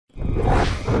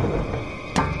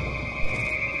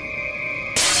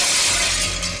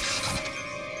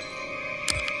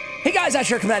guys,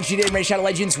 Asher Command GTA Ray Shadow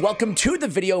Legends. Welcome to the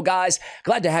video, guys.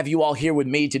 Glad to have you all here with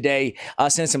me today.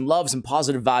 Send some love, some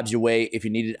positive vibes your way if you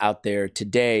need it out there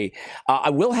today. I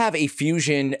will have a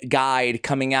fusion guide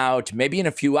coming out maybe in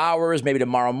a few hours, maybe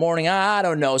tomorrow morning. I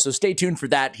don't know, so stay tuned for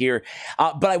that here.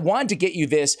 But I wanted to get you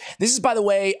this. This is, by the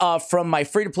way, from my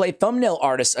free-to-play thumbnail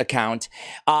artist account.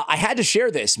 I had to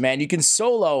share this, man. You can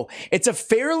solo. It's a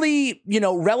fairly,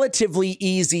 relatively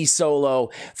easy solo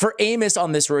for Amius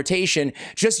on this rotation,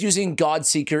 just using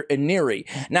Godseeker Aniri.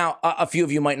 Now, a few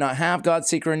of you might not have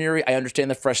Godseeker Aniri. I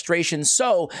understand the frustration.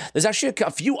 So there's actually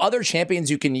a few other champions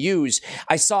you can use.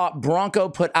 I saw Bronco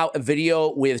put out a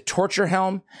video with Torture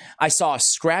Helm. I saw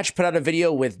Scratch put out a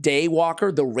video with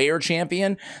Daywalker, the rare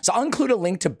champion. So I'll include a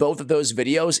link to both of those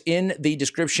videos in the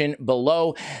description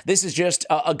below. This is just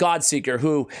a Godseeker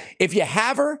who, if you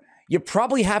have her, you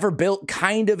probably have her built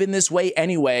kind of in this way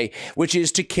anyway, which is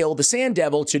to kill the Sand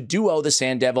Devil, to duo the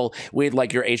Sand Devil with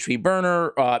like your HP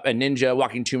Burner, a Ninja,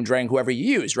 Walking Tomb Dragon, whoever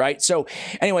you use, right? So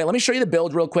anyway, let me show you the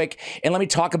build real quick and let me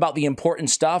talk about the important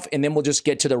stuff and then we'll just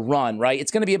get to the run, right? It's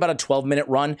going to be about a 12-minute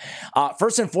run.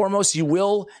 First and foremost, you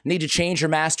will need to change your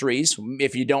masteries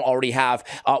if you don't already have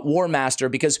War Master,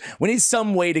 because we need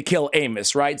some way to kill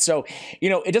Amius, right? So,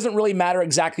 it doesn't really matter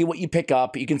exactly what you pick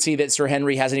up. You can see that Sir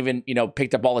Henry hasn't even,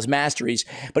 picked up all his masteries,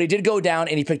 but he did go down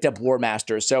and he picked up War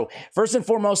Master. So first and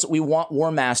foremost, we want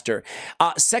War Master.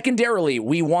 Secondarily,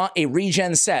 we want a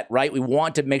regen set, right? We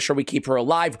want to make sure we keep her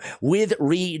alive with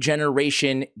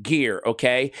regeneration gear,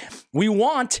 okay? We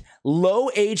want low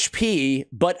HP,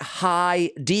 but high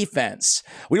defense.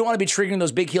 We don't want to be triggering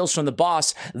those big heals from the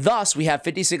boss. Thus, we have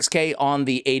 56k on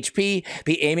the HP,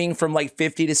 be aiming from like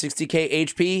 50 to 60k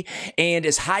HP, and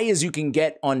as high as you can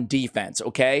get on defense,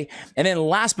 okay? And then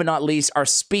last but not least, our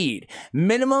speed.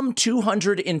 Minimum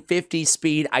 250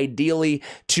 speed, ideally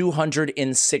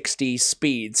 260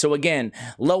 speed. So again,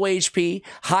 low HP,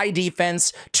 high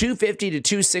defense, 250 to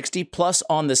 260 plus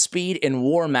on the speed in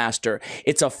War Master.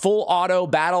 It's a full auto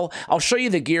battle. I'll show you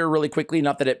the gear really quickly,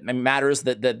 not that it matters,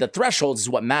 the thresholds is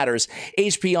what matters.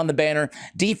 HP on the banner,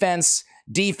 defense,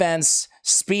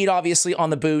 speed obviously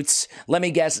on the boots. Let me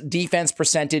guess, defense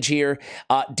percentage here.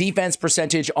 Defense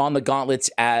percentage on the gauntlets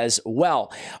as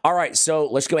well. All right, so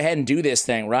let's go ahead and do this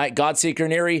thing, right? Godseeker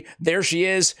Aniri, there she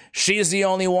is. She is the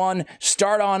only one.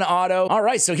 Start on auto. All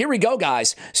right, so here we go,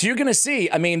 guys. So you're gonna see,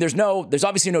 I mean, there's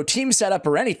obviously no team setup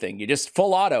or anything. You just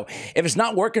full auto. If it's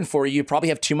not working for you, you probably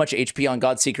have too much HP on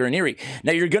Godseeker Aniri.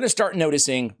 Now you're gonna start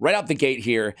noticing right out the gate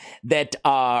here that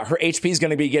her HP is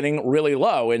gonna be getting really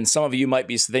low, and some of you might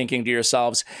be thinking to yourselves,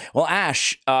 well,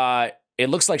 Ash, it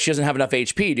looks like she doesn't have enough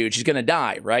HP, dude. She's going to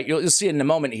die, right? You'll see it in a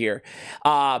moment here.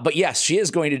 But yes, she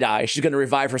is going to die. She's going to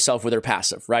revive herself with her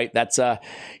passive, right? That's,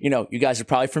 you guys are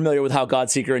probably familiar with how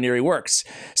Godseeker Aniri works.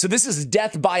 So this is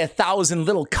death by 1,000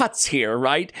 little cuts here,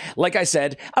 right? Like I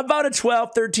said, about a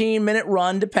 12, 13-minute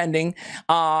run, depending.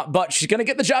 But she's going to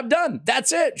get the job done.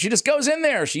 That's it. She just goes in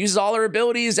there. She uses all her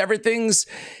abilities. Everything's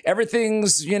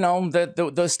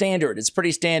the standard. It's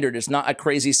pretty standard. It's not a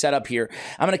crazy setup here.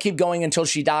 I'm going to keep going until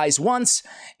she dies once,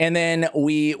 and then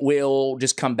we will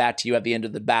just come back to you at the end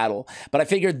of the battle. But I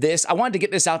figured I wanted to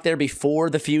get this out there before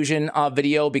the fusion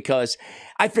video because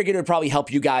I figured it would probably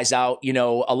help you guys out.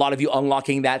 A lot of you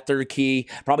unlocking that third key,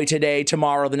 probably today,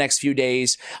 tomorrow, the next few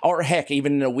days, or heck,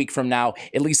 even in a week from now.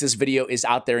 At least this video is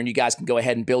out there and you guys can go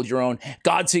ahead and build your own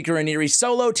Godseeker Aniri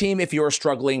solo team if you're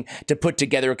struggling to put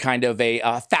together kind of a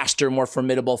faster, more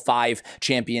formidable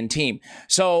 5-champion team.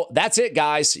 So that's it,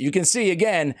 guys. You can see,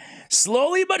 again,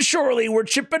 slowly but surely, we're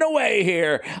chipping away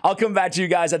here. I'll come back to you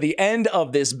guys at the end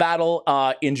of this battle.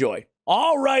 Enjoy.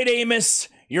 All right, Amius.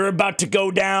 You're about to go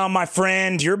down, my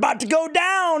friend. You're about to go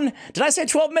down. Did I say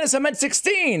 12 minutes? I meant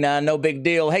 16. No big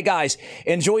deal. Hey, guys,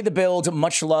 enjoy the build.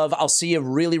 Much love. I'll see you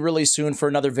really, really soon for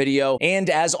another video. And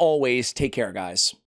as always, take care, guys.